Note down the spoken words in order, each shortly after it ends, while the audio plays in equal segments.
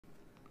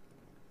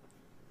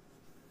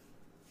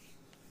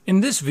In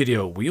this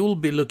video, we will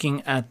be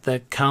looking at the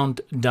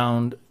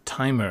countdown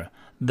timer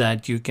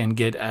that you can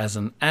get as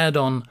an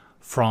add-on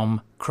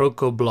from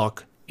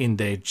Crocoblock in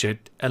their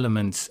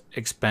JetElements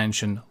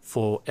expansion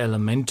for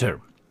Elementor.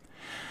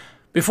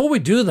 Before we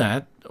do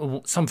that,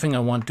 something I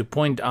want to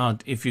point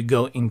out: if you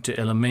go into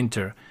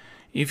Elementor,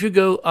 if you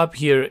go up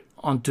here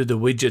onto the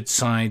widget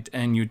side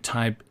and you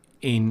type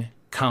in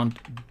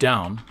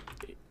countdown,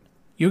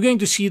 you're going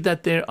to see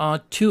that there are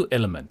two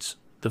elements.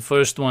 The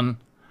first one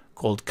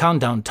called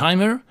countdown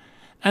timer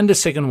and the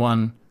second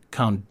one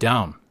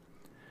countdown.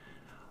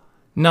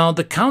 Now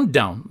the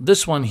countdown,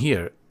 this one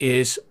here,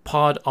 is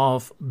part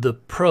of the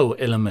Pro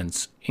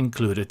elements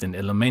included in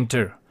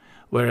Elementor,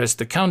 whereas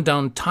the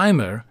countdown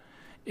timer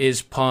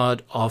is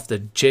part of the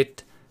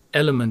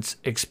JetElements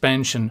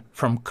expansion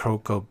from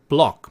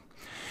Crocoblock.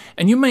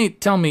 And you may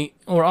tell me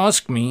or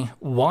ask me,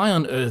 why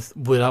on earth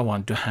would I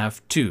want to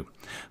have two?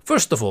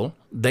 First of all,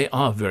 they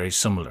are very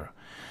similar.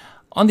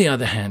 On the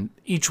other hand,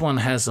 each one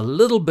has a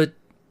little bit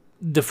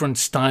different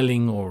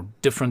styling or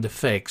different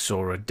effects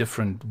or a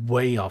different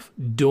way of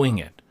doing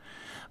it.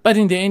 But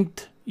in the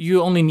end,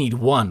 you only need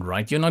one,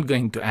 right? You're not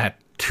going to add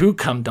two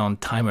countdown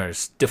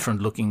timers,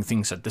 different looking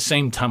things at the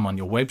same time on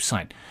your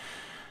website.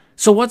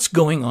 So what's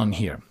going on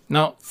here?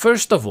 Now,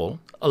 first of all,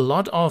 a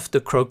lot of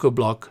the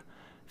Crocoblock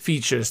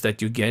features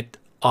that you get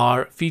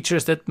are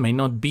features that may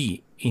not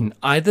be in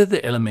either the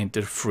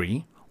Elementor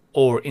Free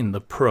or in the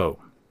Pro.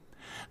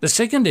 The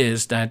second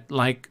is that,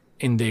 like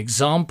in the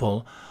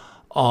example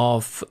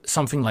of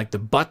something like the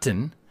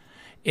button,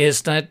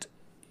 is that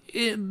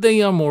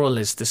they are more or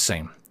less the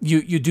same.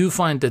 You do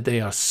find that they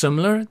are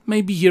similar,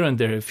 maybe here and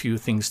there a few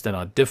things that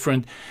are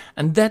different,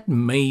 and that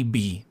may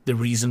be the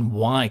reason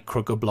why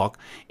Crocoblock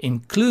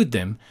include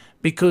them,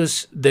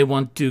 because they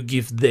want to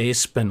give their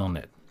spin on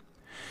it.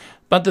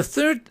 But the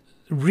third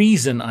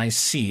reason I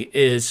see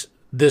is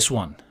this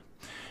one.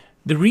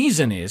 The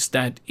reason is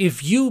that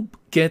if you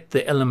get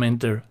the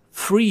Elementor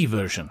Free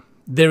version,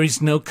 there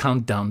is no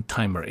countdown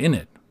timer in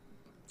it.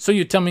 So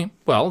you tell me,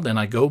 well, then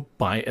I go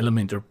buy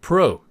Elementor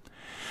Pro.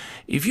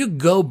 If you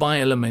go buy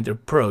Elementor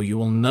Pro, you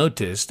will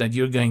notice that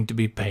you're going to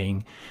be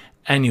paying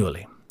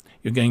annually.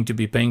 You're going to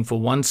be paying for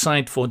one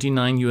site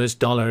 $49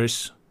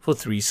 US, for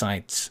 3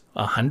 sites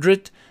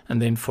 $100,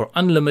 and then for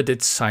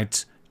unlimited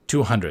sites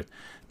 $200.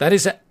 That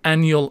is an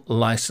annual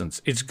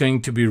license. It's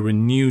going to be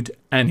renewed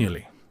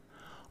annually.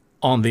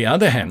 On the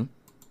other hand,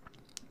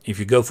 if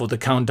you go for the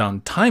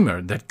countdown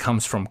timer that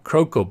comes from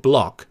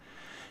Crocoblock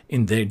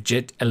in their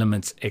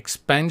JetElements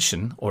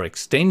expansion or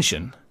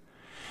extension,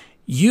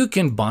 you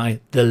can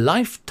buy the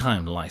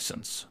lifetime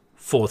license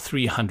for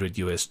 $300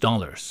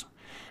 US.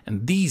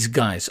 And these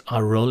guys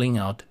are rolling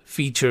out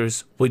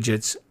features,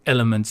 widgets,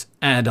 elements,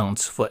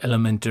 add-ons for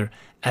Elementor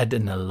at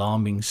an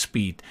alarming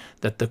speed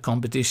that the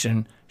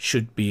competition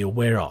should be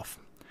aware of.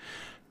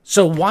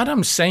 So what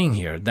I'm saying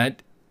here,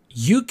 that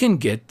you can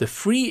get the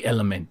free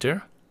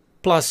Elementor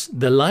plus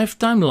the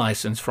lifetime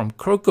license from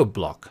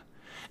Crocoblock,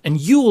 and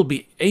you will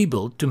be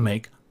able to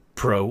make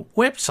pro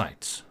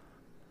websites.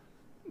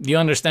 You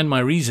understand my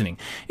reasoning?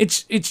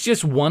 It's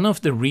just one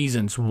of the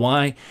reasons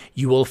why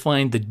you will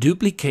find the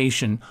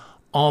duplication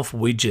of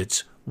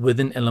widgets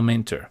within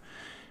Elementor,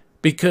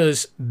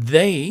 because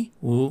they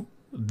are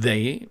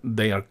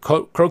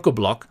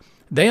Crocoblock.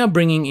 They are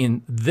bringing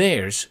in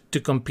theirs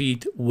to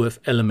compete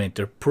with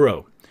Elementor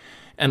Pro.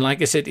 And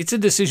like I said, it's a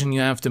decision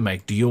you have to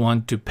make. Do you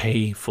want to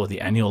pay for the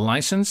annual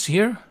license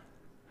here?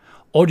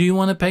 Or do you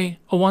want to pay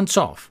a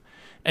once-off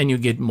and you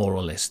get more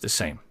or less the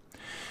same?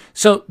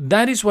 So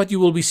that is what you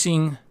will be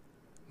seeing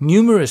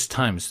numerous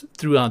times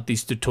throughout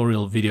these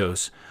tutorial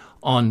videos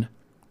on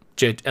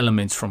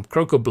JetElements from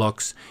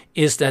Crocoblock,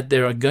 is that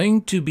there are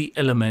going to be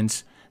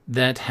elements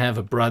that have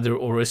a brother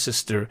or a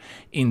sister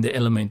in the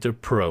Elementor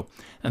Pro.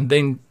 And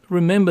then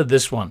remember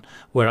this one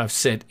where I've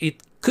said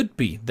it could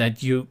be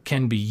that you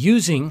can be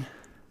using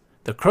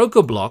the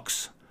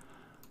Crocoblock's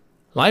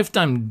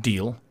lifetime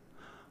deal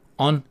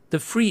on the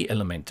free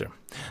Elementor.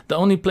 The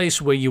only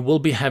place where you will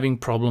be having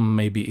problem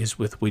maybe is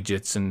with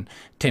widgets and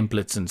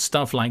templates and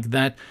stuff like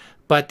that.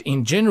 But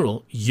in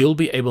general, you'll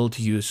be able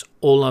to use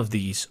all of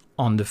these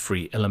on the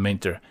free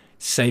Elementor,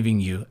 saving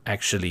you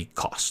actually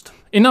cost.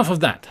 Enough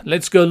of that.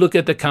 Let's go look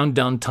at the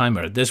countdown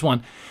timer, this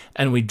one,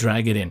 and we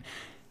drag it in.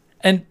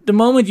 And the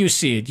moment you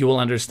see it, you will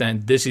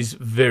understand this is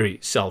very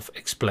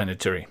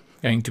self-explanatory.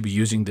 Going to be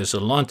using this a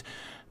lot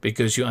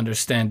because you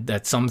understand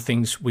that some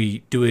things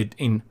we do it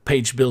in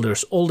page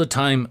builders all the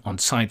time, on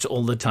sites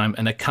all the time,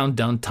 and a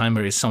countdown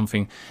timer is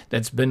something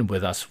that's been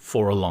with us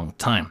for a long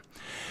time.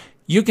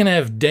 You can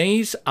have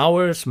days,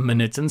 hours,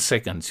 minutes, and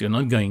seconds. You're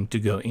not going to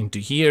go into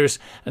years.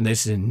 And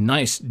there's a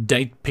nice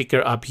date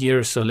picker up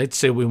here. So let's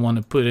say we want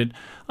to put it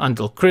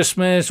until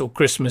Christmas or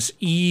Christmas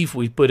Eve.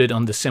 We put it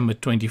on December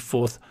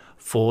 24th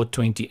for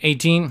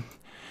 2018.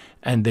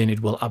 And then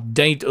it will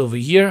update over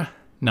here.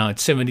 Now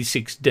it's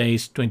 76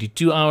 days,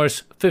 22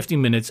 hours, 50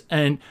 minutes,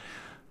 and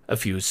a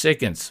few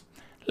seconds.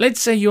 Let's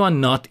say you are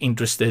not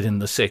interested in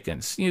the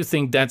seconds. You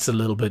think that's a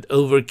little bit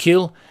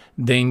overkill.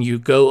 Then you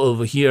go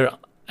over here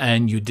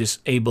and you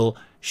disable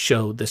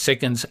show the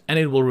seconds, and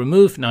it will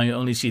remove. Now you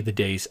only see the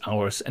days,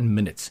 hours, and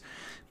minutes.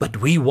 But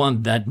we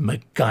want that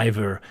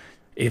MacGyver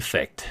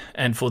effect.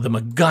 And for the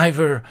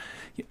MacGyver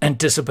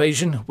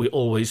anticipation, we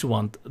always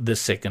want the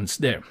seconds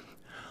there.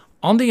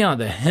 On the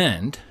other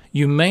hand,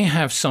 you may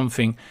have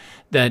something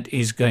that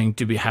is going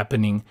to be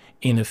happening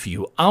in a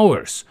few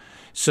hours.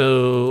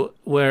 So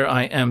where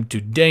I am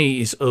today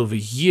is over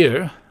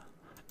here,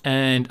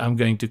 and I'm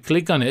going to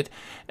click on it,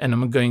 and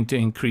I'm going to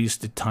increase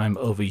the time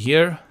over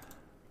here.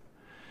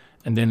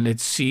 And then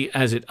let's see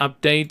as it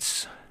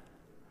updates.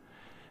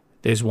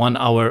 There's 1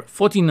 hour,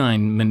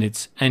 49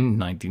 minutes, and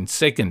 19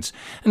 seconds.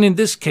 And in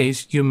this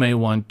case, you may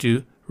want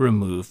to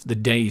remove the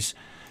days,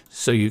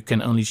 so you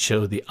can only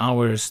show the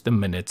hours, the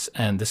minutes,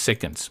 and the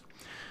seconds.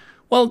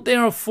 Well,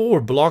 there are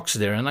 4 blocks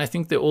there, and I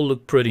think they all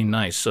look pretty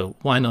nice, so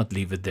why not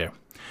leave it there?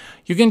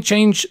 You can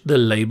change the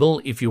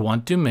label if you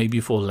want to, maybe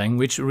for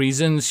language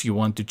reasons. You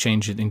want to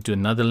change it into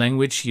another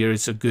language. Here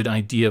is a good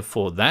idea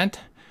for that.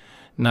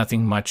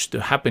 Nothing much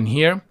to happen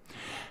here.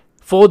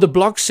 For the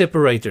block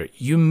separator,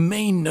 you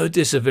may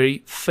notice a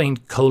very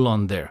faint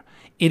colon there.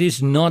 It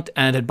is not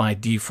added by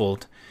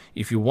default.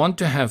 If you want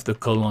to have the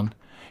colon,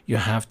 you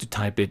have to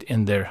type it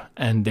in there,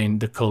 and then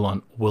the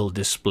colon will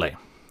display.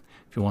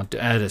 If you want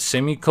to add a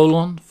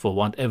semicolon for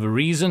whatever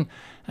reason,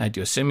 add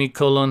your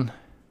semicolon.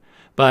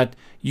 But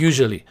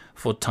usually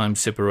for time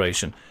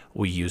separation,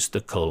 we use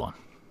the colon.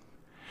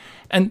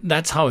 And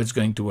that's how it's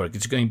going to work.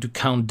 It's going to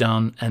count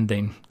down, and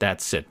then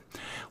that's it.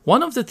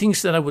 One of the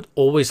things that I would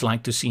always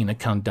like to see in a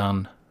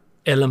countdown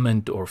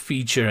element or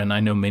feature, and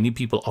I know many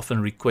people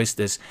often request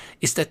this,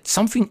 is that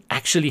something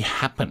actually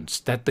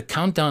happens, that the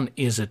countdown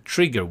is a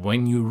trigger.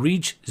 When you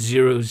reach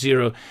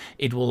 00,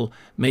 it will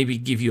maybe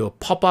give you a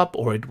pop-up,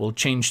 or it will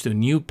change to a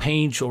new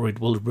page, or it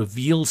will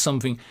reveal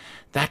something.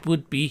 That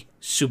would be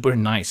super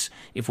nice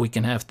if we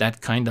can have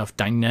that kind of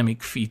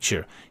dynamic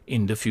feature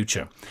in the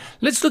future.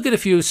 Let's look at a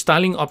few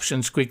styling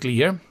options quickly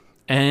here.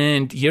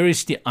 And here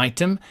is the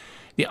item.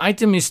 The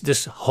item is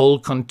this whole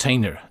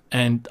container,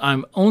 and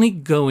I'm only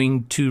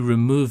going to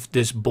remove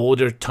this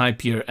border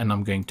type here, and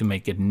I'm going to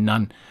make it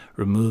none.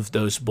 Remove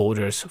those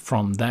borders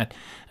from that,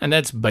 and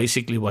that's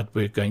basically what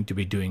we're going to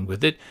be doing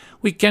with it.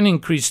 We can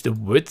increase the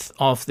width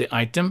of the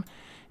item,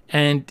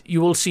 and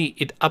you will see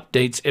it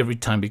updates every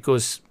time,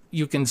 because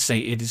you can say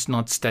it is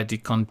not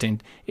static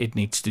content. It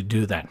needs to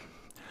do that.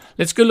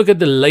 Let's go look at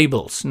the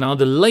labels. Now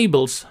the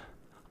labels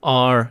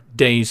are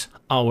days,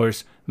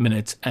 hours,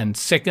 minutes, and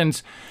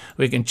seconds.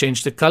 We can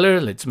change the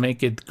color. Let's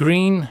make it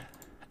green.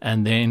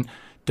 And then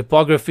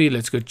typography,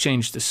 let's go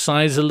change the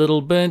size a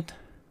little bit.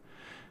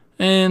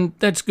 And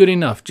that's good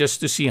enough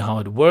just to see how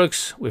it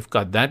works. We've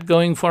got that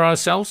going for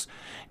ourselves.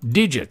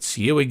 Digits,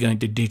 here we go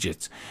into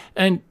digits.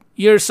 And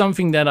here's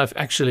something that I've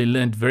actually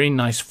learned, very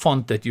nice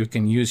font that you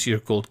can use here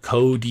called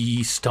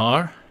Cody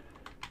Star.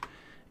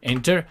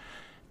 Enter.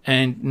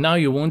 And now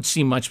you won't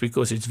see much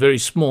because it's very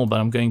small,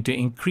 but I'm going to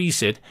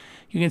increase it.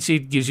 You can see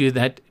it gives you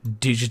that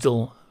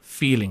digital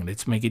feeling.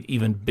 Let's make it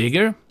even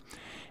bigger.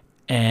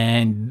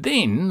 And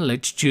then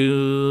let's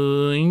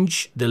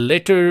change the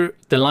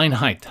line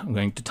height. I'm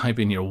going to type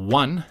in here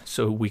 1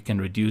 so we can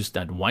reduce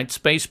that white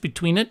space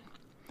between it.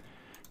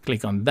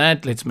 Click on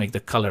that. Let's make the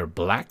color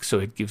black so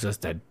it gives us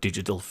that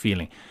digital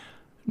feeling.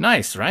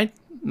 Nice, right?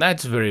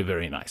 That's very,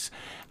 very nice.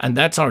 And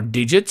that's our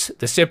digits.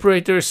 The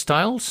separator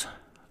styles,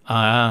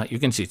 you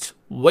can see it's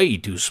way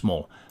too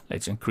small.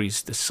 Let's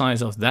increase the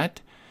size of that.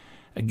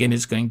 Again,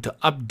 it's going to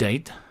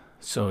update,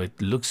 so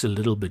it looks a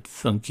little bit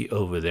funky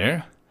over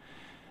there.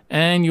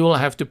 And you will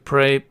have to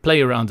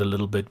play around a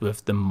little bit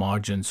with the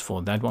margins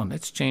for that one.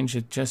 Let's change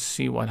it, just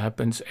see what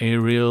happens.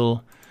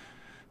 Arial,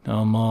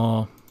 no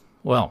more.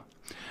 Well,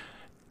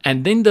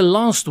 and then the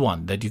last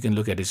one that you can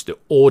look at is the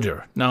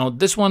order. Now,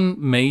 this one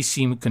may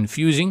seem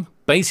confusing.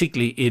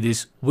 Basically, it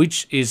is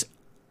which is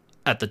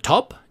at the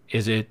top.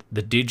 Is it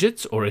the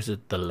digits or is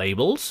it the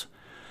labels?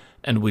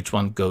 And which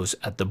one goes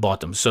at the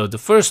bottom. So the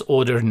first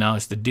order now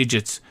is the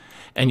digits,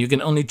 and you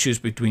can only choose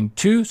between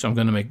 2. So I'm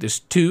going to make this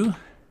 2,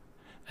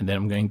 and then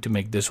I'm going to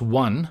make this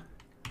 1,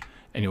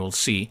 and you will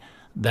see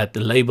that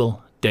the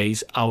label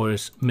days,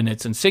 hours,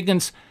 minutes, and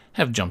seconds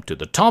have jumped to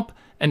the top,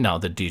 and now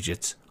the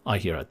digits are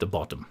here at the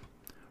bottom.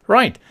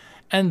 Right,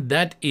 and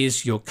that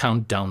is your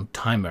countdown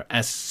timer.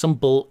 As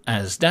simple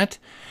as that.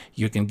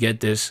 You can get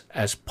this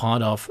as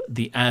part of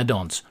the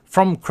add-ons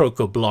from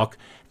Crocoblock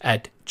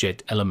at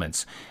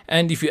JetElements.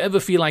 And if you ever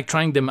feel like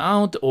trying them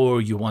out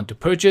or you want to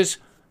purchase,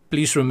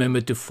 please remember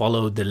to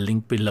follow the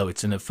link below.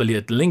 It's an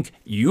affiliate link.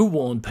 You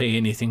won't pay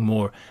anything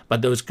more,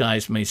 but those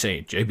guys may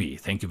say, JB,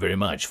 thank you very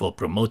much for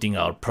promoting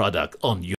our product on YouTube.